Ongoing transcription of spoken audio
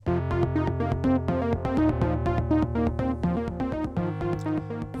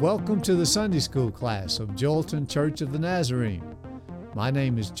Welcome to the Sunday School class of Joelton Church of the Nazarene. My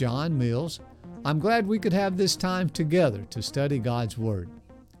name is John Mills. I'm glad we could have this time together to study God's Word.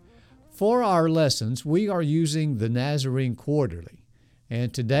 For our lessons, we are using the Nazarene Quarterly,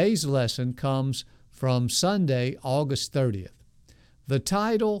 and today's lesson comes from Sunday, August 30th. The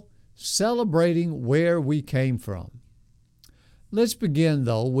title, Celebrating Where We Came From. Let's begin,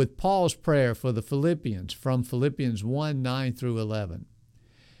 though, with Paul's prayer for the Philippians from Philippians 1, 9 through 11.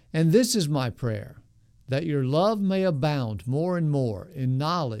 And this is my prayer, that your love may abound more and more in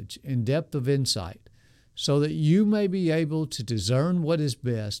knowledge and depth of insight, so that you may be able to discern what is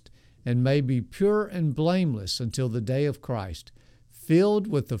best and may be pure and blameless until the day of Christ, filled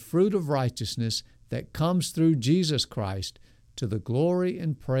with the fruit of righteousness that comes through Jesus Christ to the glory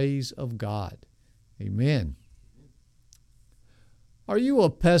and praise of God. Amen. Are you a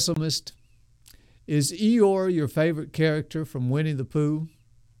pessimist? Is Eeyore your favorite character from Winnie the Pooh?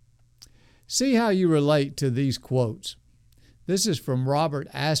 See how you relate to these quotes. This is from Robert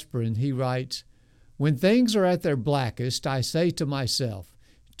Aspirin. He writes, "When things are at their blackest, I say to myself,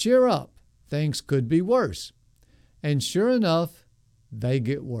 cheer up, things could be worse. And sure enough, they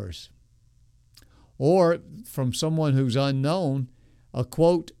get worse." Or from someone who's unknown, a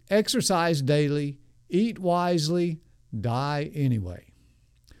quote, "Exercise daily, eat wisely, die anyway."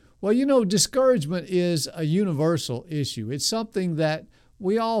 Well, discouragement is a universal issue. It's something that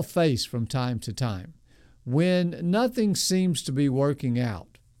we all face from time to time when nothing seems to be working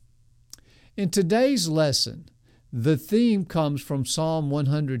out. In today's lesson, the theme comes from Psalm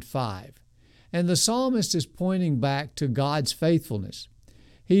 105, and the psalmist is pointing back to God's faithfulness.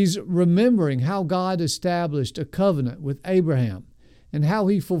 He's remembering how God established a covenant with Abraham and how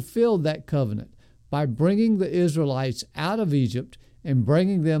he fulfilled that covenant by bringing the Israelites out of Egypt and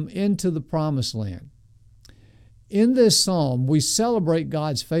bringing them into the Promised Land. In this psalm, we celebrate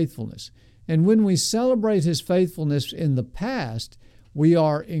God's faithfulness. And when we celebrate His faithfulness in the past, we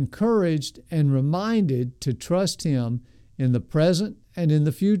are encouraged and reminded to trust Him in the present and in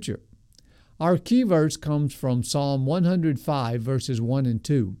the future. Our key verse comes from Psalm 105, verses 1 and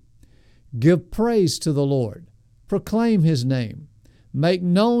 2. "Give praise to the Lord. Proclaim His name. Make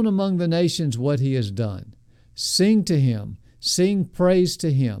known among the nations what He has done. Sing to Him. Sing praise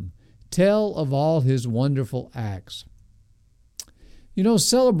to Him. Tell of all His wonderful acts."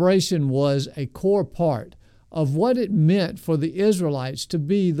 Celebration was a core part of what it meant for the Israelites to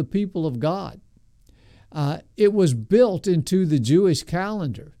be the people of God. It was built into the Jewish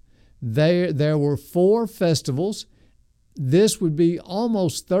calendar. There were 4 festivals. This would be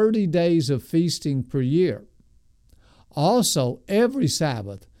almost 30 days of feasting per year. Also, every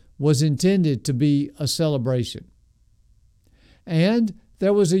Sabbath was intended to be a celebration. And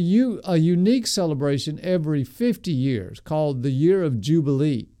there was a unique celebration every 50 years called the Year of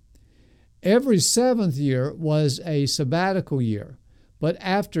Jubilee. Every 7th year was a sabbatical year, but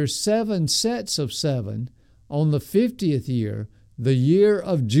after 7 sets of 7, on the 50th year, the Year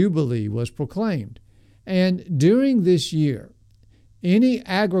of Jubilee was proclaimed. And during this year, any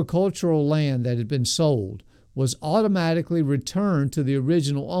agricultural land that had been sold was automatically returned to the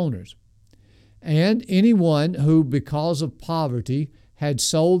original owners. And anyone who, because of poverty, had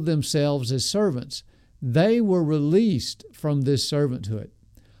sold themselves as servants, they were released from this servanthood.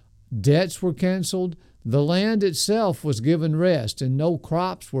 Debts were canceled, the land itself was given rest, and no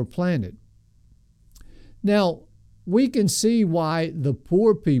crops were planted. Now, we can see why the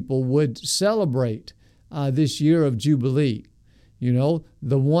poor people would celebrate this year of Jubilee,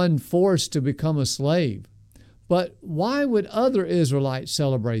 the one forced to become a slave. But why would other Israelites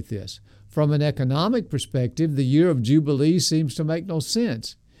celebrate this? From an economic perspective, the year of Jubilee seems to make no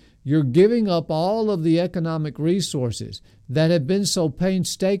sense. You're giving up all of the economic resources that have been so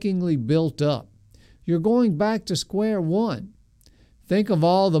painstakingly built up. You're going back to square one. Think of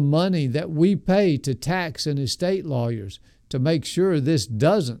all the money that we pay to tax and estate lawyers to make sure this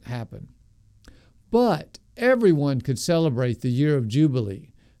doesn't happen. But everyone could celebrate the year of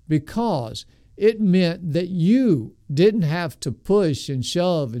Jubilee because it meant that you didn't have to push and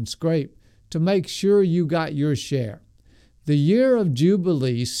shove and scrape to make sure you got your share. The year of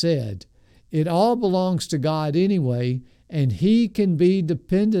Jubilee said, it all belongs to God anyway, and He can be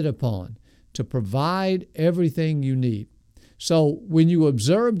depended upon to provide everything you need. So when you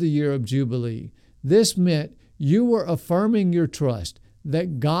observed the year of Jubilee, this meant you were affirming your trust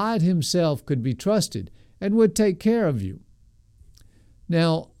that God Himself could be trusted and would take care of you.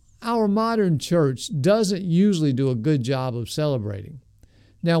 Now, our modern church doesn't usually do a good job of celebrating.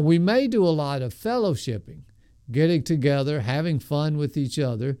 Now, we may do a lot of fellowshipping, getting together, having fun with each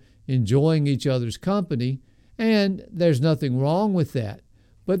other, enjoying each other's company, and there's nothing wrong with that.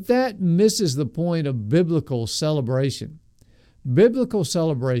 But that misses the point of biblical celebration. Biblical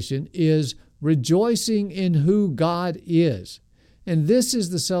celebration is rejoicing in who God is. And this is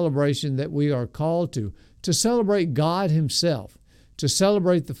the celebration that we are called to celebrate God Himself, to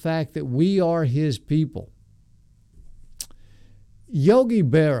celebrate the fact that we are His people. Yogi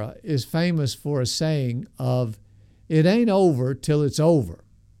Berra is famous for a saying of, "It ain't over till it's over."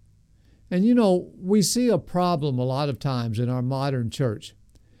 And we see a problem a lot of times in our modern church.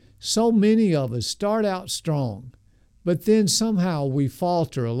 So many of us start out strong, but then somehow we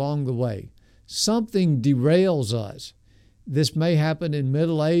falter along the way. Something derails us. This may happen in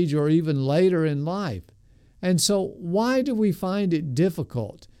middle age or even later in life. And so why do we find it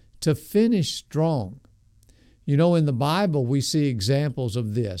difficult to finish strong? In the Bible, we see examples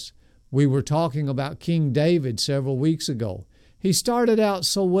of this. We were talking about King David several weeks ago. He started out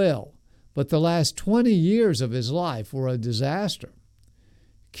so well, but the last 20 years of his life were a disaster.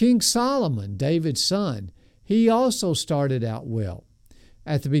 King Solomon, David's son, he also started out well.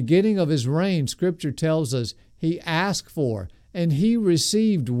 At the beginning of his reign, Scripture tells us he asked for and he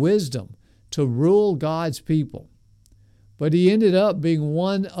received wisdom to rule God's people. But he ended up being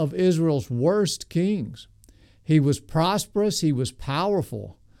one of Israel's worst kings. He was prosperous, he was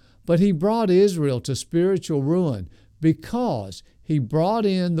powerful, but he brought Israel to spiritual ruin because he brought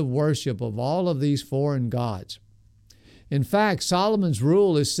in the worship of all of these foreign gods. In fact, Solomon's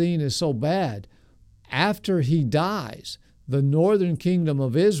rule is seen as so bad. After he dies, the northern kingdom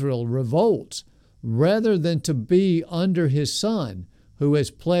of Israel revolts rather than to be under his son, who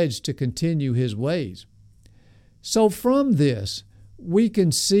has pledged to continue his ways. So from this, we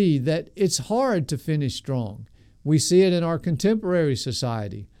can see that it's hard to finish strong. We see it in our contemporary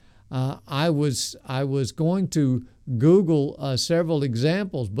society. I was going to Google several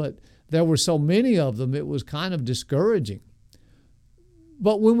examples, but there were so many of them, it was kind of discouraging.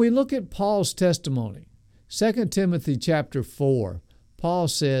 But when we look at Paul's testimony, 2 Timothy chapter 4, Paul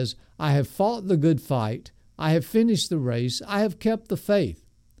says, "I have fought the good fight, I have finished the race, I have kept the faith."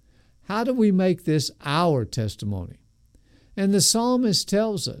 How do we make this our testimony? And the psalmist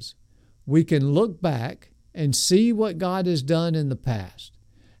tells us we can look back and see what God has done in the past,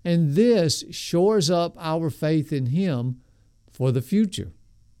 and this shores up our faith in Him for the future.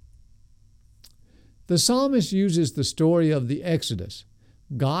 The psalmist uses the story of the Exodus,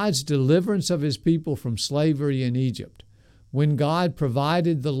 God's deliverance of His people from slavery in Egypt, when God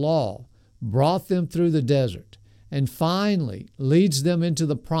provided the law, brought them through the desert, and finally leads them into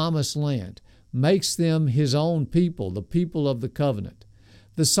the promised land, makes them His own people, the people of the covenant.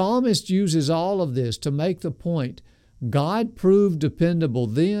 The psalmist uses all of this to make the point, God proved dependable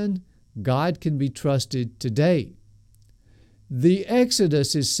then, God can be trusted today. The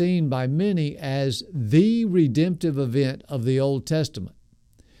Exodus is seen by many as the redemptive event of the Old Testament.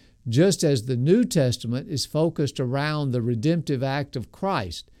 Just as the New Testament is focused around the redemptive act of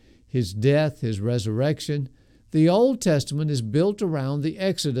Christ, His death, His resurrection, the Old Testament is built around the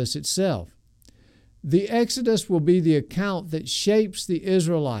Exodus itself. The Exodus will be the account that shapes the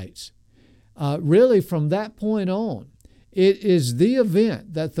Israelites. Really, from that point on, it is the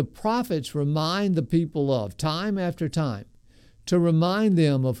event that the prophets remind the people of time after time to remind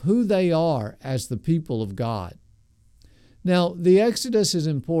them of who they are as the people of God. Now, the Exodus is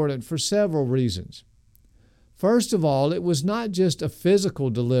important for several reasons. First of all, it was not just a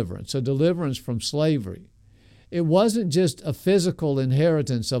physical deliverance, a deliverance from slavery. It wasn't just a physical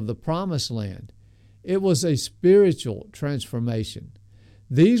inheritance of the promised land. It was a spiritual transformation.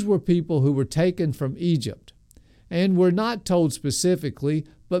 These were people who were taken from Egypt, and we're not told specifically,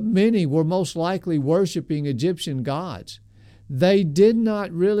 but many were most likely worshiping Egyptian gods. They did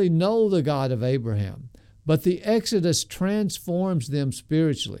not really know the God of Abraham, but the Exodus transforms them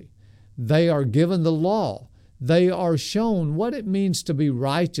spiritually. They are given the law. They are shown what it means to be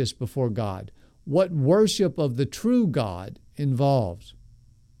righteous before God, what worship of the true God involves.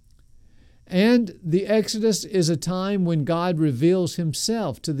 And the Exodus is a time when God reveals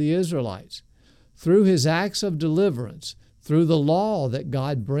Himself to the Israelites through His acts of deliverance, through the law that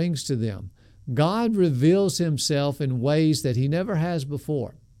God brings to them. God reveals Himself in ways that He never has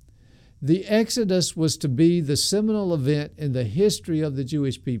before. The Exodus was to be the seminal event in the history of the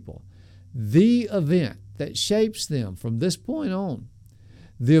Jewish people, the event that shapes them from this point on,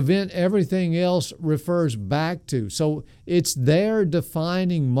 the event everything else refers back to. So it's their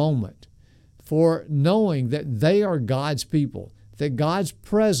defining moment for knowing that they are God's people, that God's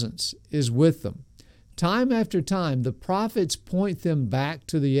presence is with them. Time after time, the prophets point them back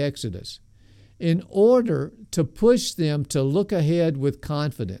to the Exodus in order to push them to look ahead with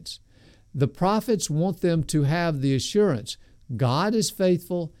confidence. The prophets want them to have the assurance God is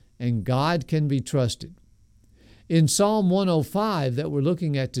faithful and God can be trusted. In Psalm 105 that we're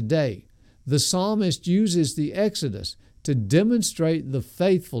looking at today, the psalmist uses the Exodus to demonstrate the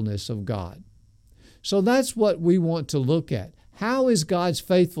faithfulness of God. So that's what we want to look at. How is God's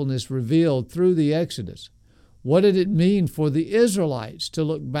faithfulness revealed through the Exodus? What did it mean for the Israelites to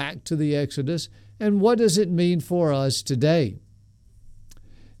look back to the Exodus, and what does it mean for us today?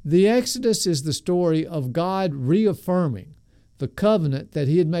 The Exodus is the story of God reaffirming the covenant that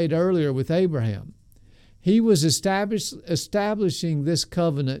He had made earlier with Abraham. He was establishing this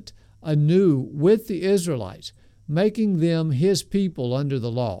covenant anew with the Israelites, making them His people under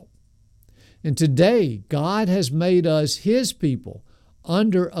the law. And today, God has made us His people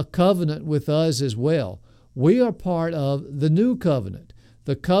under a covenant with us as well. We are part of the new covenant,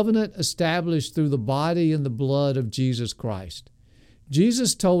 the covenant established through the body and the blood of Jesus Christ.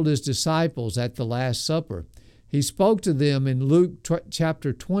 Jesus told His disciples at the Last Supper, He spoke to them in Luke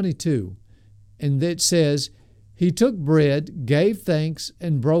chapter 22, and it says, He took bread, gave thanks,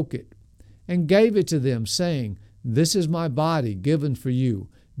 and broke it, and gave it to them, saying, This is my body given for you.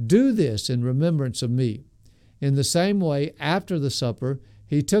 Do this in remembrance of me. In the same way, after the supper,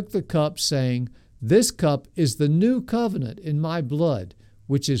 He took the cup, saying, This cup is the new covenant in my blood,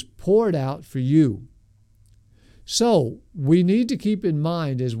 which is poured out for you. So, we need to keep in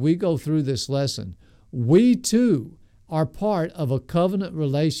mind as we go through this lesson, we too are part of a covenant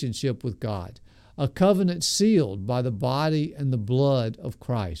relationship with God, a covenant sealed by the body and the blood of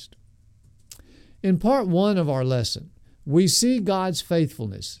Christ. In part 1 of our lesson, we see God's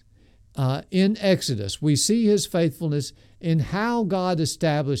faithfulness in Exodus. We see His faithfulness in how God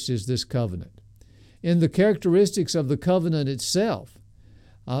establishes this covenant. In the characteristics of the covenant itself.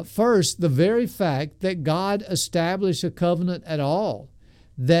 First, the very fact that God established a covenant at all,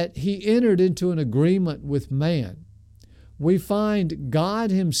 that He entered into an agreement with man. We find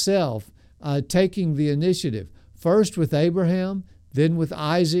God Himself taking the initiative, first with Abraham, then with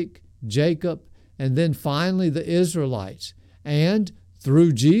Isaac, Jacob, and then finally the Israelites, and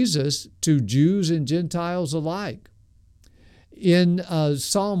through Jesus to Jews and Gentiles alike. In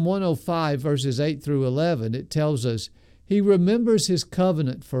Psalm 105, verses 8 through 11, it tells us, He remembers His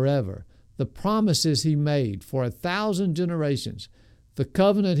covenant forever, the promises He made for 1,000 generations, the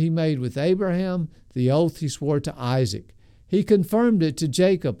covenant He made with Abraham, the oath He swore to Isaac. He confirmed it to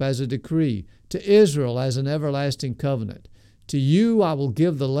Jacob as a decree, to Israel as an everlasting covenant. To you I will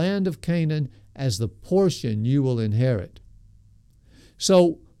give the land of Canaan as the portion you will inherit.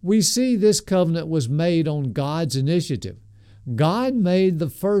 So we see this covenant was made on God's initiative. God made the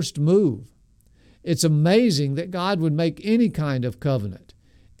first move. It's amazing that God would make any kind of covenant,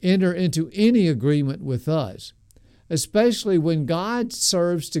 enter into any agreement with us, especially when God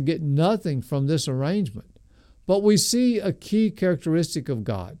serves to get nothing from this arrangement. But we see a key characteristic of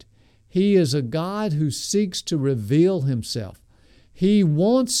God. He is a God who seeks to reveal Himself. He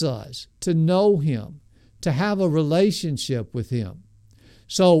wants us to know Him, to have a relationship with Him.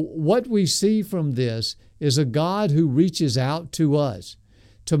 So what we see from this is a God who reaches out to us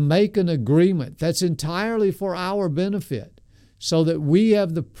to make an agreement that's entirely for our benefit so that we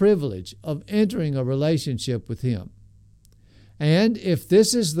have the privilege of entering a relationship with Him. And if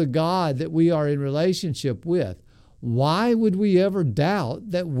this is the God that we are in relationship with, why would we ever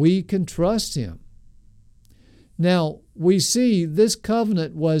doubt that we can trust Him? Now, we see this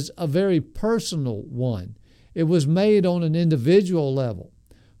covenant was a very personal one. It was made on an individual level,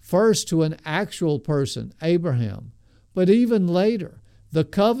 first to an actual person, Abraham, but even later, the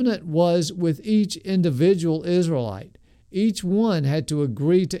covenant was with each individual Israelite. Each one had to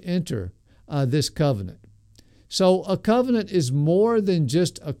agree to enter this covenant. So a covenant is more than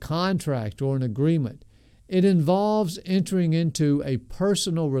just a contract or an agreement. It involves entering into a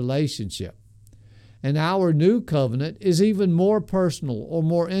personal relationship. And our new covenant is even more personal or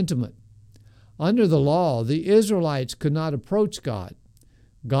more intimate. Under the law, the Israelites could not approach God.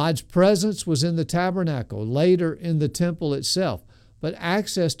 God's presence was in the tabernacle, later in the temple itself, but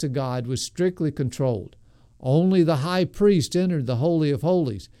access to God was strictly controlled. Only the high priest entered the Holy of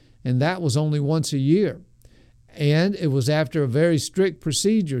Holies, and that was only once a year. And it was after a very strict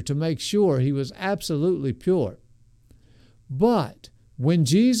procedure to make sure he was absolutely pure. But when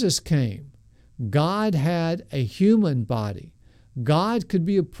Jesus came, God had a human body. God could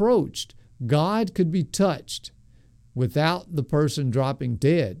be approached. God could be touched without the person dropping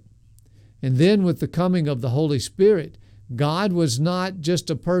dead. And then with the coming of the Holy Spirit, God was not just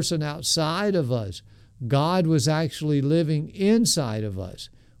a person outside of us. God was actually living inside of us.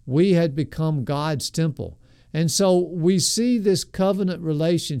 We had become God's temple. And so we see this covenant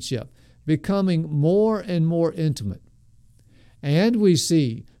relationship becoming more and more intimate. And we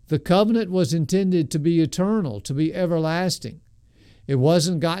see the covenant was intended to be eternal, to be everlasting. It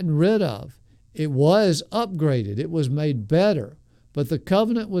wasn't gotten rid of. It was upgraded. It was made better. But the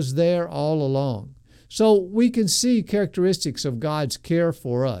covenant was there all along. So we can see characteristics of God's care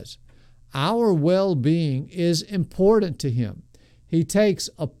for us. Our well-being is important to Him. He takes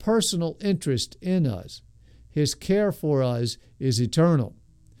a personal interest in us. His care for us is eternal.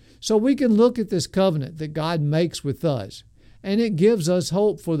 So we can look at this covenant that God makes with us, and it gives us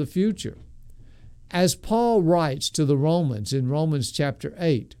hope for the future. As Paul writes to the Romans in Romans chapter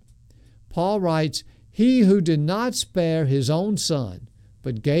 8, Paul writes, "He who did not spare His own Son,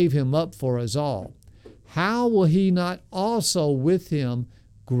 but gave Him up for us all, how will He not also with Him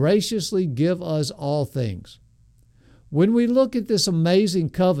graciously give us all things?" When we look at this amazing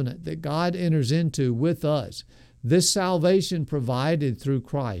covenant that God enters into with us, this salvation provided through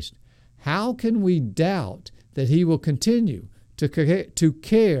Christ, how can we doubt that He will continue to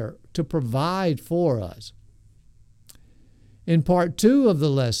care, to provide for us? In part 2 of the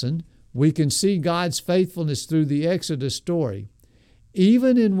lesson, we can see God's faithfulness through the Exodus story,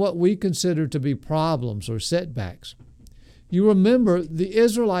 even in what we consider to be problems or setbacks. You remember the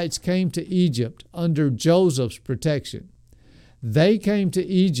Israelites came to Egypt under Joseph's protection. They came to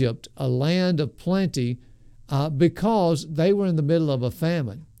Egypt, a land of plenty, because they were in the middle of a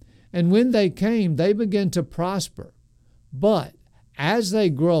famine. And when they came, they began to prosper. But as they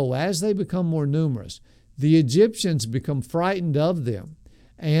grow, as they become more numerous, the Egyptians become frightened of them,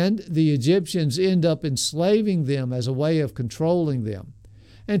 and the Egyptians end up enslaving them as a way of controlling them.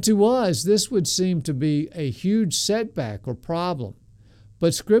 And to us, this would seem to be a huge setback or problem.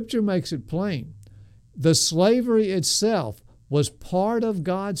 But Scripture makes it plain. The slavery itself was part of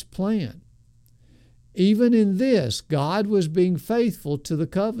God's plan. Even in this, God was being faithful to the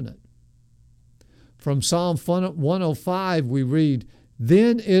covenant. From Psalm 105, we read,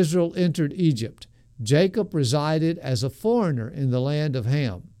 "Then Israel entered Egypt. Jacob resided as a foreigner in the land of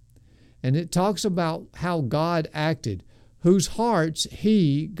Ham." And it talks about how God acted, whose hearts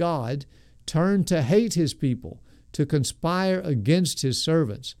He, God, turned to hate His people, to conspire against His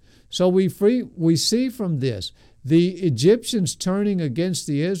servants. So we see from this the Egyptians turning against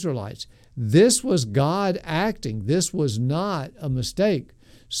the Israelites. This was God acting. This was not a mistake.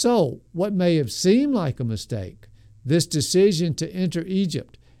 So what may have seemed like a mistake, this decision to enter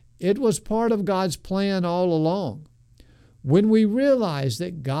Egypt, it was part of God's plan all along. When we realize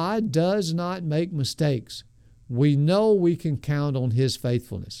that God does not make mistakes, we know we can count on His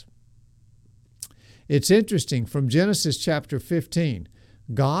faithfulness. It's interesting, from Genesis chapter 15,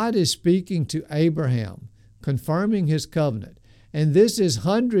 God is speaking to Abraham, confirming His covenant. And this is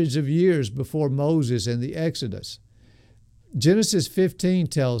hundreds of years before Moses and the Exodus. Genesis 15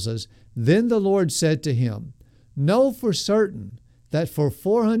 tells us, "Then the Lord said to him, 'Know for certain that for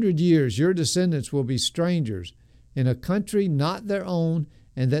 400 years your descendants will be strangers in a country not their own,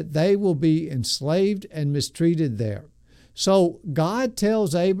 and that they will be enslaved and mistreated there.'" So God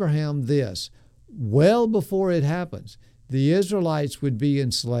tells Abraham this well before it happens. The Israelites would be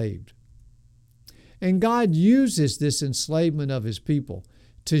enslaved. And God uses this enslavement of His people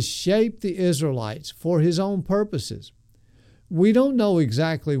to shape the Israelites for His own purposes. We don't know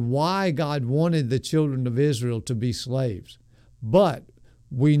exactly why God wanted the children of Israel to be slaves, but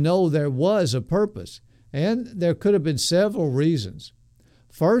we know there was a purpose, and there could have been several reasons.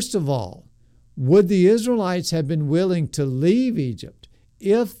 First of all, would the Israelites have been willing to leave Egypt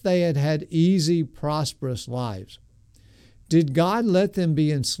if they had had easy, prosperous lives? Did God let them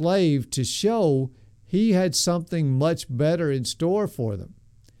be enslaved to show He had something much better in store for them?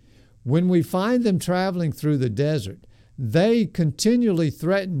 When we find them traveling through the desert, they continually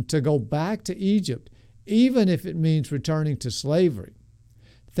threaten to go back to Egypt, even if it means returning to slavery.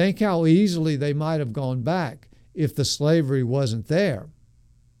 Think how easily they might have gone back if the slavery wasn't there.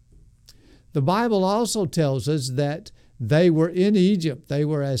 The Bible also tells us that they were in Egypt, they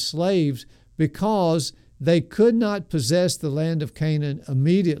were as slaves, because they could not possess the land of Canaan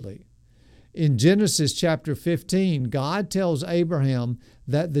immediately. In Genesis chapter 15, God tells Abraham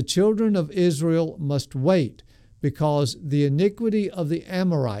that the children of Israel must wait because the iniquity of the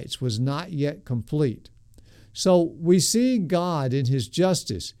Amorites was not yet complete. So we see God in His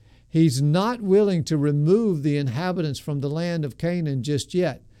justice. He's not willing to remove the inhabitants from the land of Canaan just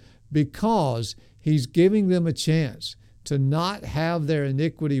yet because He's giving them a chance to not have their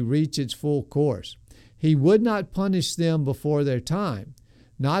iniquity reach its full course. He would not punish them before their time,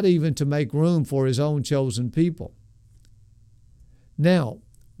 not even to make room for His own chosen people. Now,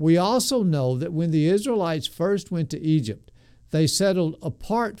 we also know that when the Israelites first went to Egypt, they settled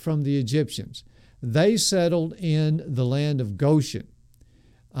apart from the Egyptians. they settled in the land of Goshen.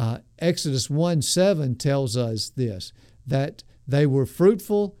 Exodus 1:7 tells us this, that they were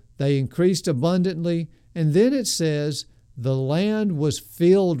fruitful, they increased abundantly, and then it says the land was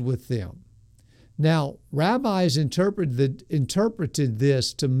filled with them. Now, rabbis interpreted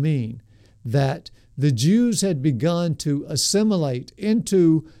this to mean that the Jews had begun to assimilate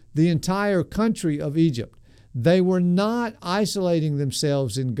into the entire country of Egypt. They were not isolating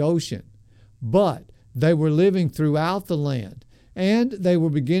themselves in Goshen, but they were living throughout the land, and they were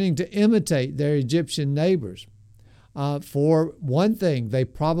beginning to imitate their Egyptian neighbors. For one thing, they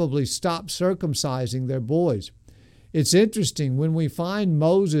probably stopped circumcising their boys. It's interesting when we find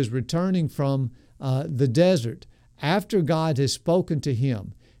Moses returning from the desert after God has spoken to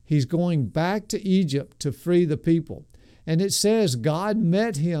him. He's going back to Egypt to free the people. And it says God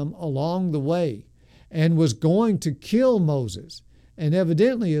met him along the way and was going to kill Moses. And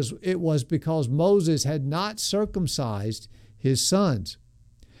evidently it was because Moses had not circumcised his sons.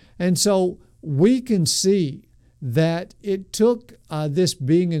 And so we can see that it took this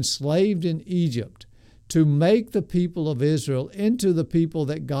being enslaved in Egypt to make the people of Israel into the people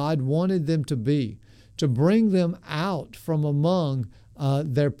that God wanted them to be, to bring them out from among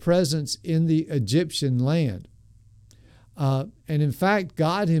their presence in the Egyptian land. And in fact,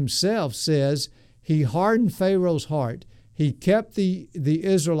 God himself says he hardened Pharaoh's heart. He kept the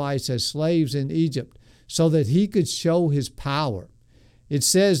Israelites as slaves in Egypt so that he could show his power. It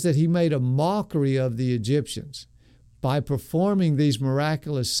says that he made a mockery of the Egyptians by performing these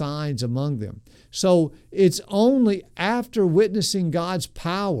miraculous signs among them. So it's only after witnessing God's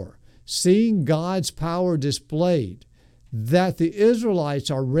power, seeing God's power displayed, that the Israelites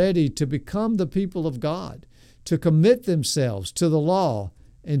are ready to become the people of God, to commit themselves to the law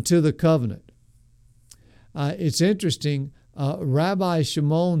and to the covenant. It's interesting, Rabbi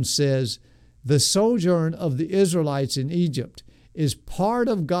Shimon says, the sojourn of the Israelites in Egypt is part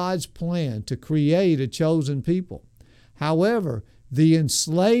of God's plan to create a chosen people. However, the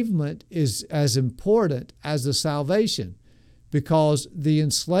enslavement is as important as the salvation, because the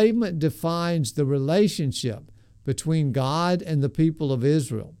enslavement defines the relationship between God and the people of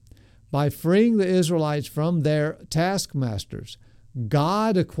Israel. By freeing the Israelites from their taskmasters,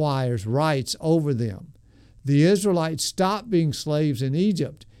 God acquires rights over them. The Israelites stop being slaves in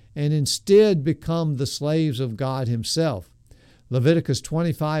Egypt and instead become the slaves of God himself. Leviticus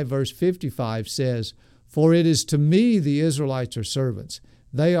 25 verse 55 says, "For it is to me the Israelites are servants.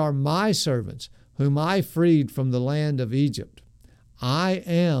 They are my servants, whom I freed from the land of Egypt. I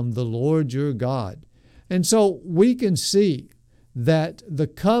am the Lord your God." And so we can see that the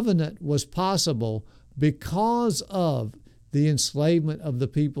covenant was possible because of the enslavement of the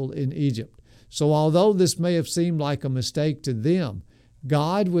people in Egypt. So although this may have seemed like a mistake to them,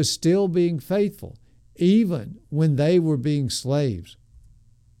 God was still being faithful, even when they were being slaves.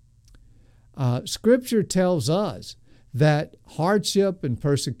 Scripture tells us that hardship and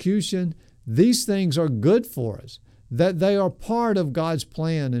persecution, these things are good for us, that they are part of God's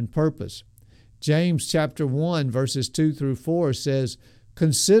plan and purpose. James chapter 1, verses 2 through 4 says,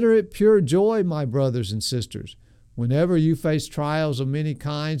 "Consider it pure joy, my brothers and sisters, whenever you face trials of many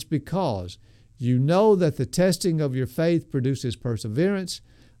kinds, because you know that the testing of your faith produces perseverance.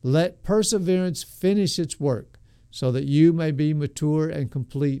 Let perseverance finish its work, so that you may be mature and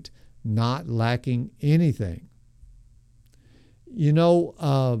complete, not lacking anything." You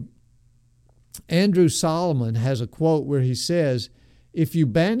know, Andrew Solomon has a quote where he says, "If you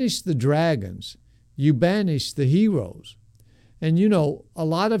banish the dragons, you banish the heroes." And you know, a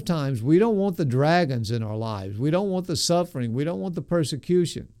lot of times we don't want the dragons in our lives. We don't want the suffering. We don't want the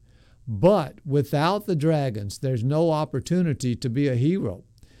persecution. But without the dragons, there's no opportunity to be a hero.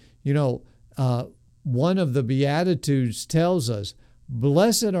 You know, one of the Beatitudes tells us,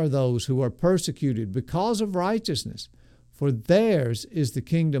 "Blessed are those who are persecuted because of righteousness, for theirs is the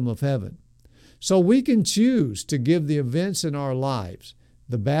kingdom of heaven." So we can choose to give the events in our lives,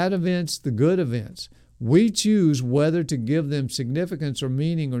 the bad events, the good events. We choose whether to give them significance or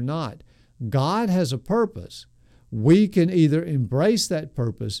meaning or not. God has a purpose. We can either embrace that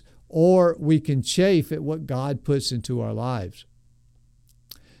purpose or we can chafe at what God puts into our lives.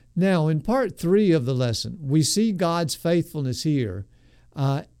 Now, in part 3 of the lesson, we see God's faithfulness here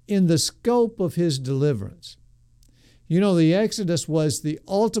in the scope of his deliverance. You know, the Exodus was the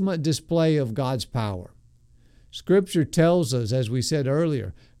ultimate display of God's power. Scripture tells us, as we said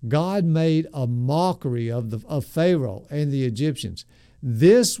earlier, God made a mockery of Pharaoh and the Egyptians.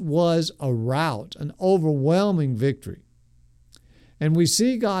 This was a rout, an overwhelming victory. And we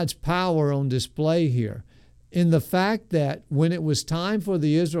see God's power on display here in the fact that when it was time for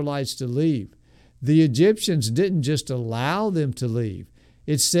the Israelites to leave, the Egyptians didn't just allow them to leave.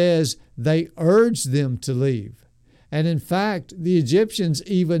 It says they urged them to leave. And in fact, the Egyptians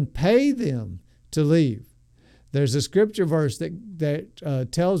even pay them to leave. There's a scripture verse that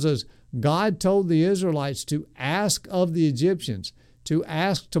tells us God told the Israelites to ask of the Egyptians, to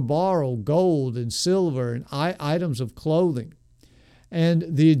ask to borrow gold and silver and items of clothing. And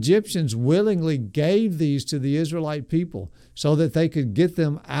the Egyptians willingly gave these to the Israelite people so that they could get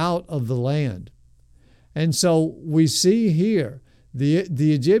them out of the land. And so we see here, the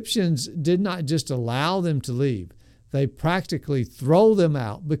Egyptians did not just allow them to leave. They practically throw them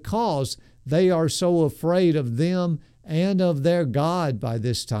out because they are so afraid of them and of their God by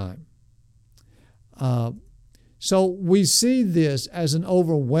this time. So we see this as an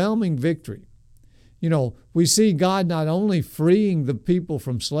overwhelming victory. We see God not only freeing the people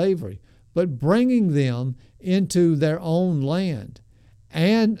from slavery, but bringing them into their own land.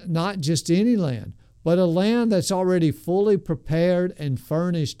 And not just any land, but a land that's already fully prepared and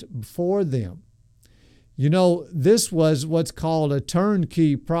furnished for them. This was what's called a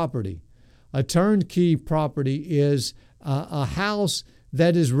turnkey property. A turnkey property is a house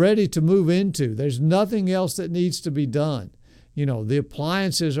that is ready to move into. There's nothing else that needs to be done. The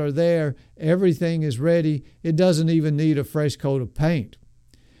appliances are there. Everything is ready. It doesn't even need a fresh coat of paint.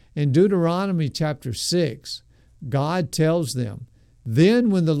 In Deuteronomy chapter 6, God tells them, "Then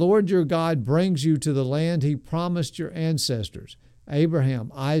when the Lord your God brings you to the land he promised your ancestors,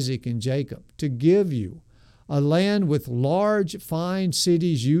 Abraham, Isaac, and Jacob, to give you, a land with large, fine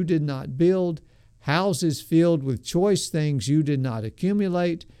cities you did not build, houses filled with choice things you did not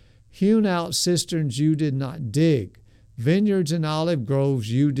accumulate, hewn out cisterns you did not dig, vineyards and olive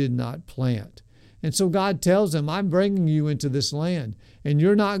groves you did not plant." And so God tells them, I'm bringing you into this land, and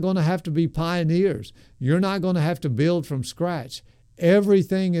you're not going to have to be pioneers. You're not going to have to build from scratch.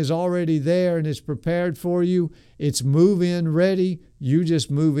 Everything is already there and it's prepared for you. It's move-in ready. You just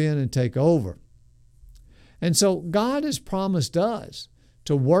move in and take over. And so God has promised us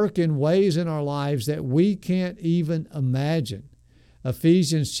to work in ways in our lives that we can't even imagine.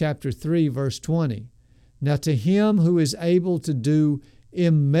 Ephesians chapter 3, verse 20. Now to him who is able to do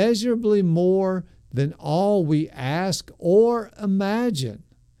immeasurably more than all we ask or imagine,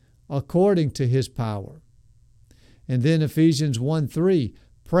 according to his power. And then Ephesians 1:3,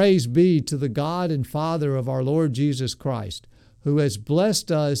 praise be to the God and Father of our Lord Jesus Christ, who has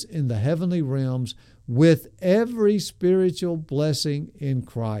blessed us in the heavenly realms with every spiritual blessing in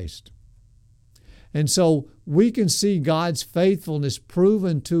Christ. And so we can see God's faithfulness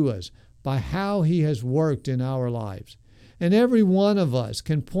proven to us by how he has worked in our lives. And every one of us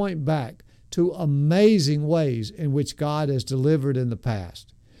can point back to amazing ways in which God has delivered in the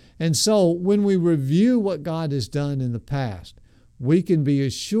past. And so when we review what God has done in the past, we can be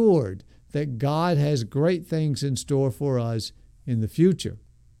assured that God has great things in store for us in the future.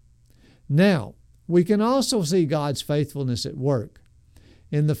 Now, we can also see God's faithfulness at work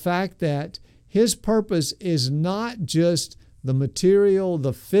in the fact that his purpose is not just the material,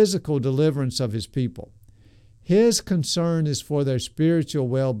 the physical deliverance of his people. His concern is for their spiritual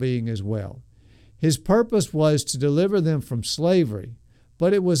well-being as well. His purpose was to deliver them from slavery,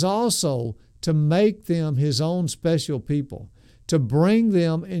 but it was also to make them his own special people, to bring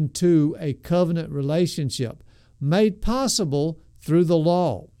them into a covenant relationship made possible through the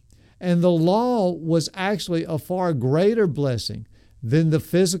law. And the law was actually a far greater blessing than the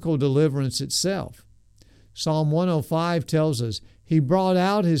physical deliverance itself. Psalm 105 tells us, he brought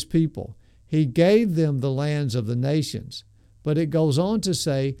out his people. He gave them the lands of the nations. But it goes on to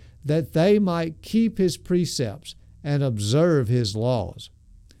say that they might keep his precepts and observe his laws.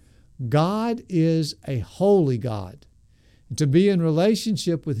 God is a holy God. To be in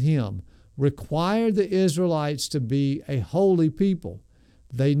relationship with him required the Israelites to be a holy people.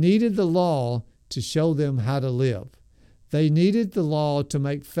 They needed the law to show them how to live. They needed the law to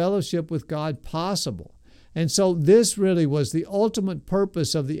make fellowship with God possible. And so this really was the ultimate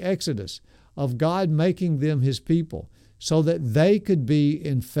purpose of the Exodus, of God making them his people, so that they could be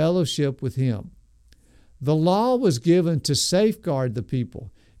in fellowship with him. The law was given to safeguard the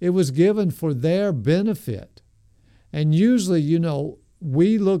people. It was given for their benefit. And usually,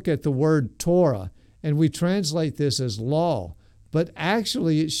 we look at the word Torah and we translate this as law, but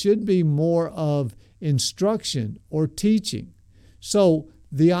actually it should be more of instruction or teaching. So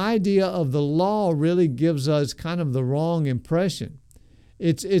the idea of the law really gives us kind of the wrong impression.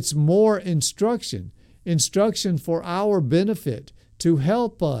 It's more instruction for our benefit, to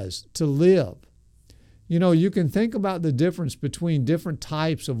help us to live. You can think about the difference between different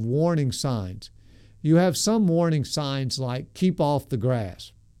types of warning signs. You have some warning signs like keep off the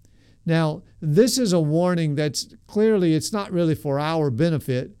grass. Now, this is a warning that's clearly, it's not really for our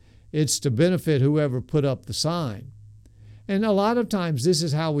benefit. It's to benefit whoever put up the sign. And a lot of times this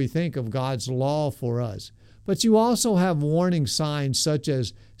is how we think of God's law for us. But you also have warning signs such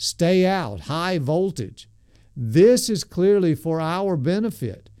as stay out, high voltage. This is clearly for our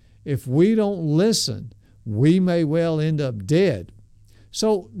benefit. If we don't listen, we may well end up dead.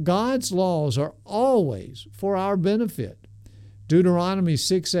 So God's laws are always for our benefit. Deuteronomy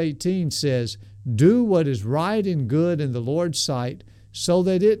 6:18 says, "Do what is right and good in the Lord's sight, so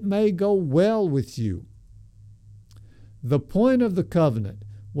that it may go well with you." The point of the covenant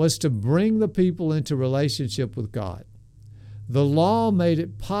was to bring the people into relationship with God. The law made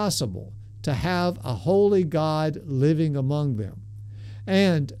it possible to have a holy God living among them.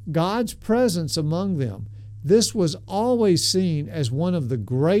 And God's presence among them, this was always seen as one of the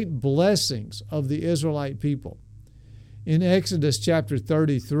great blessings of the Israelite people. In Exodus chapter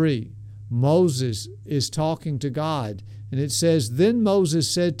 33, Moses is talking to God, and it says, "Then Moses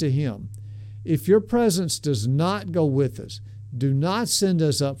said to him, 'If your presence does not go with us, do not send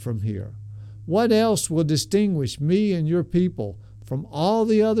us up from here. What else will distinguish me and your people from all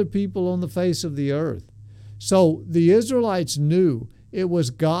the other people on the face of the earth?'" So the Israelites knew it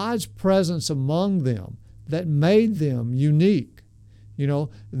was God's presence among them that made them unique.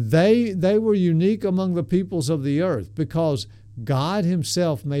 They were unique among the peoples of the earth because God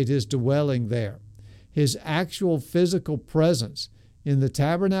Himself made His dwelling there. His actual physical presence in the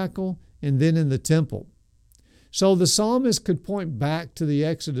tabernacle and then in the temple. So the psalmist could point back to the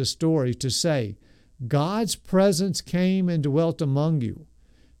Exodus story to say, God's presence came and dwelt among you.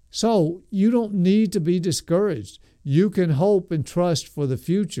 So you don't need to be discouraged. You can hope and trust for the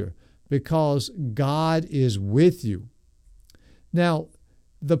future because God is with you. Now,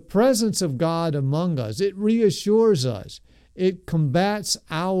 the presence of God among us, it reassures us. It combats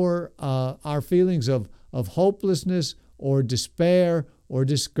our feelings of hopelessness or despair or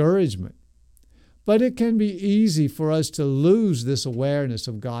discouragement. But it can be easy for us to lose this awareness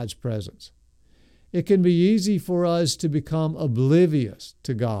of God's presence. It can be easy for us to become oblivious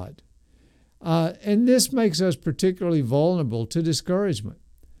to God. And this makes us particularly vulnerable to discouragement.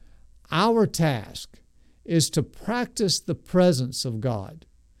 Our task is to practice the presence of God,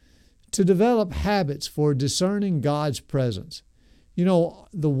 to develop habits for discerning God's presence.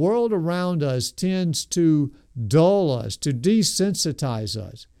 The world around us tends to dull us, to desensitize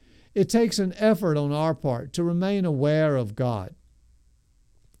us. It takes an effort on our part to remain aware of God.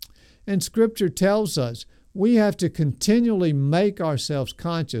 And Scripture tells us we have to continually make ourselves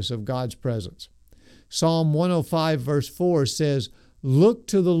conscious of God's presence. Psalm 105 verse 4 says, "Look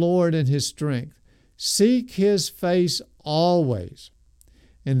to the Lord in His strength. Seek His face always."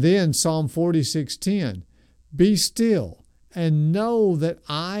 And then Psalm 46:10, "Be still and know that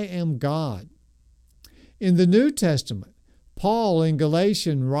I am God." In the New Testament, Paul in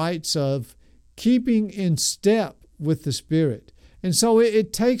Galatians writes of keeping in step with the Spirit. And so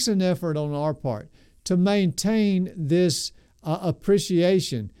it takes an effort on our part to maintain this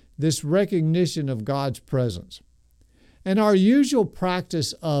appreciation, this recognition of God's presence. And our usual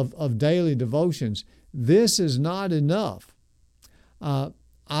practice of daily devotions, this is not enough.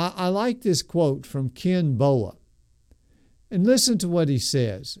 I like this quote from Ken Boa. And listen to what he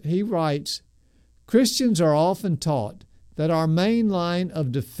says. He writes, "Christians are often taught that our main line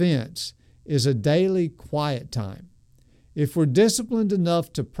of defense is a daily quiet time. If we're disciplined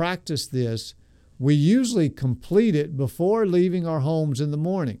enough to practice this, we usually complete it before leaving our homes in the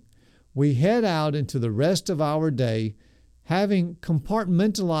morning. We head out into the rest of our day having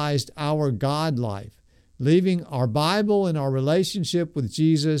compartmentalized our God life, leaving our Bible and our relationship with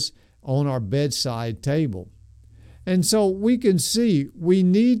Jesus on our bedside table." And so we can see we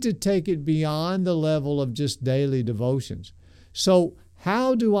need to take it beyond the level of just daily devotions. So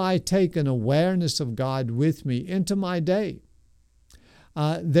how do I take an awareness of God with me into my day?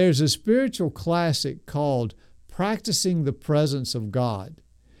 There's a spiritual classic called Practicing the Presence of God.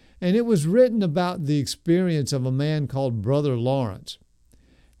 And it was written about the experience of a man called Brother Lawrence.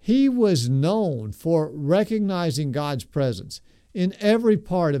 He was known for recognizing God's presence in every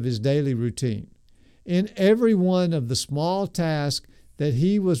part of his daily routine, in every one of the small tasks that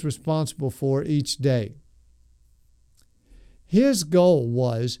he was responsible for each day. His goal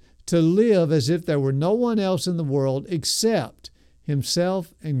was to live as if there were no one else in the world except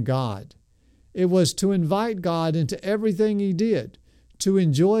himself and God. It was to invite God into everything he did, to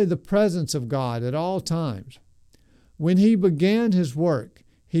enjoy the presence of God at all times. When he began his work,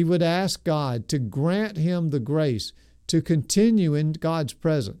 he would ask God to grant him the grace to continue in God's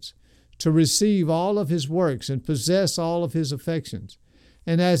presence, to receive all of his works and possess all of his affections.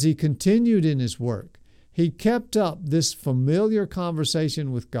 And as he continued in his work, he kept up this familiar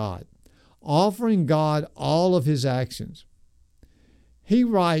conversation with God, offering God all of his actions. He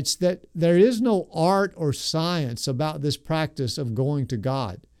writes that there is no art or science about this practice of going to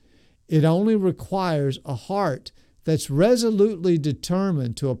God. It only requires a heart that's resolutely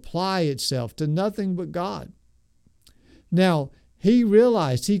determined to apply itself to nothing but God. Now, he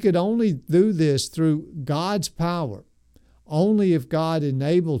realized he could only do this through God's power, only if God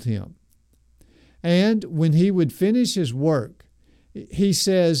enabled him. And when he would finish his work, he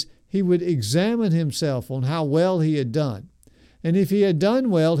says he would examine himself on how well he had done. And if he had done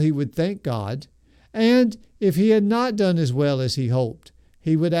well, he would thank God. And if he had not done as well as he hoped,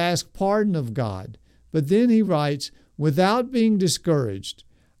 he would ask pardon of God. But then he writes, without being discouraged,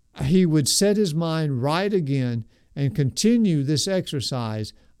 he would set his mind right again and continue this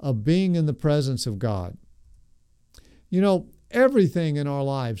exercise of being in the presence of God. You know, everything in our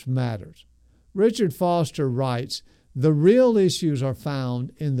lives matters. Richard Foster writes, the real issues are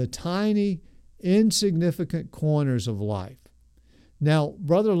found in the tiny, insignificant corners of life. Now,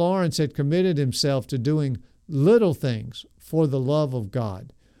 Brother Lawrence had committed himself to doing little things for the love of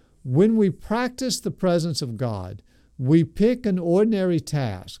God. When we practice the presence of God, we pick an ordinary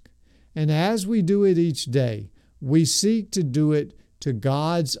task, and as we do it each day, we seek to do it to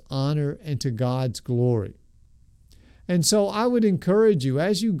God's honor and to God's glory. And so I would encourage you,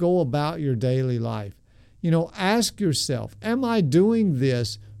 as you go about your daily life, ask yourself, am I doing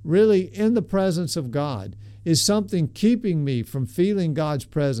this really in the presence of God? Is something keeping me from feeling God's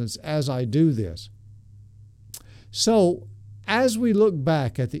presence as I do this? So, as we look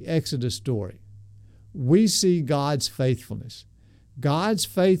back at the Exodus story, we see God's faithfulness. God's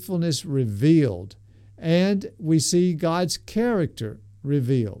faithfulness revealed, and we see God's character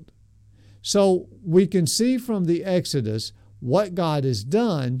revealed. So we can see from the Exodus what God has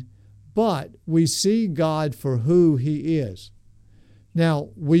done, but we see God for who He is. Now,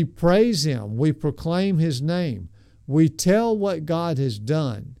 we praise Him, we proclaim His name, we tell what God has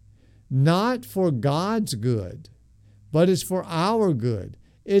done, not for God's good, but it's for our good.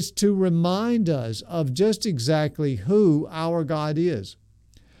 It's to remind us of just exactly who our God is.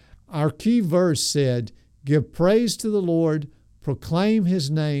 Our key verse said, "Give praise to the Lord, proclaim His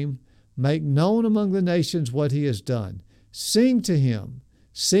name, make known among the nations what He has done. Sing to Him,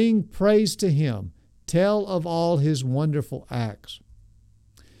 sing praise to Him, tell of all His wonderful acts."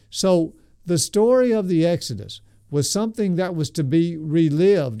 So the story of the Exodus was something that was to be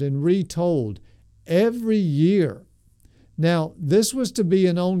relived and retold every year. Now, this was to be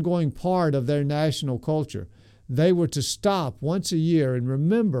an ongoing part of their national culture. They were to stop once a year and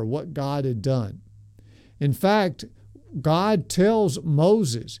remember what God had done. In fact, God tells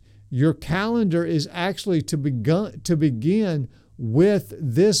Moses, your calendar is actually to begin with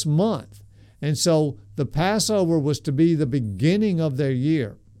this month. And so the Passover was to be the beginning of their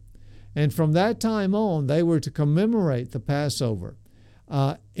year. And from that time on, they were to commemorate the Passover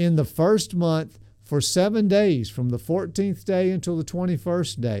in the first month for 7 days, from the 14th day until the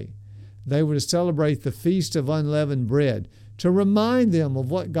 21st day. They were to celebrate the Feast of Unleavened Bread to remind them of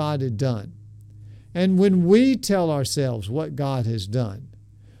what God had done. And when we tell ourselves what God has done,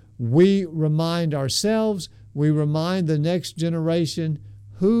 we remind ourselves, we remind the next generation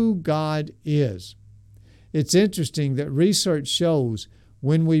who God is. It's interesting that research shows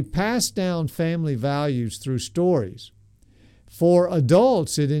when we pass down family values through stories, for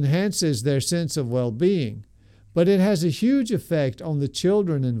adults it enhances their sense of well-being, but it has a huge effect on the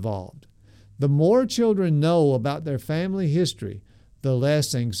children involved. The more children know about their family history, the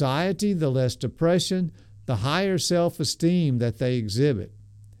less anxiety, the less depression, the higher self-esteem that they exhibit.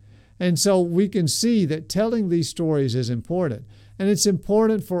 And so we can see that telling these stories is important. And it's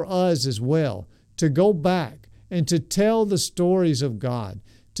important for us as well to go back and to tell the stories of God,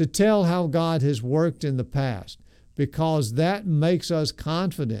 to tell how God has worked in the past, because that makes us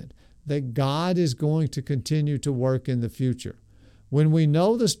confident that God is going to continue to work in the future. When we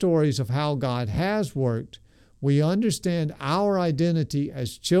know the stories of how God has worked, we understand our identity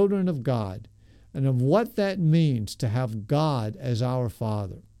as children of God and of what that means to have God as our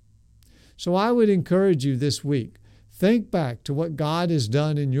Father. So I would encourage you this week, think back to what God has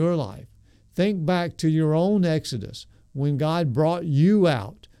done in your life. Think back to your own Exodus when God brought you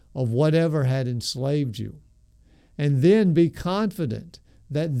out of whatever had enslaved you. And then be confident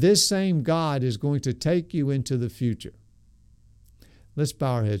that this same God is going to take you into the future. Let's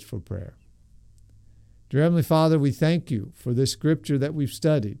bow our heads for prayer. Dear Heavenly Father, we thank you for this scripture that we've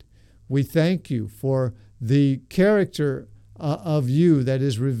studied. We thank you for the character of you that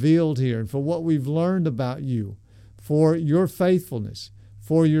is revealed here and for what we've learned about you, for your faithfulness,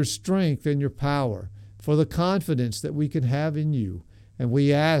 for your strength and your power, for the confidence that we can have in you. And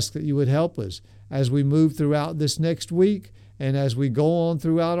we ask that you would help us as we move throughout this next week and as we go on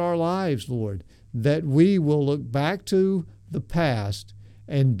throughout our lives, Lord, that we will look back to the past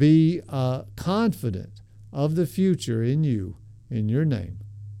and be confident of the future in you. In your name,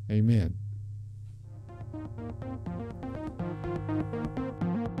 amen.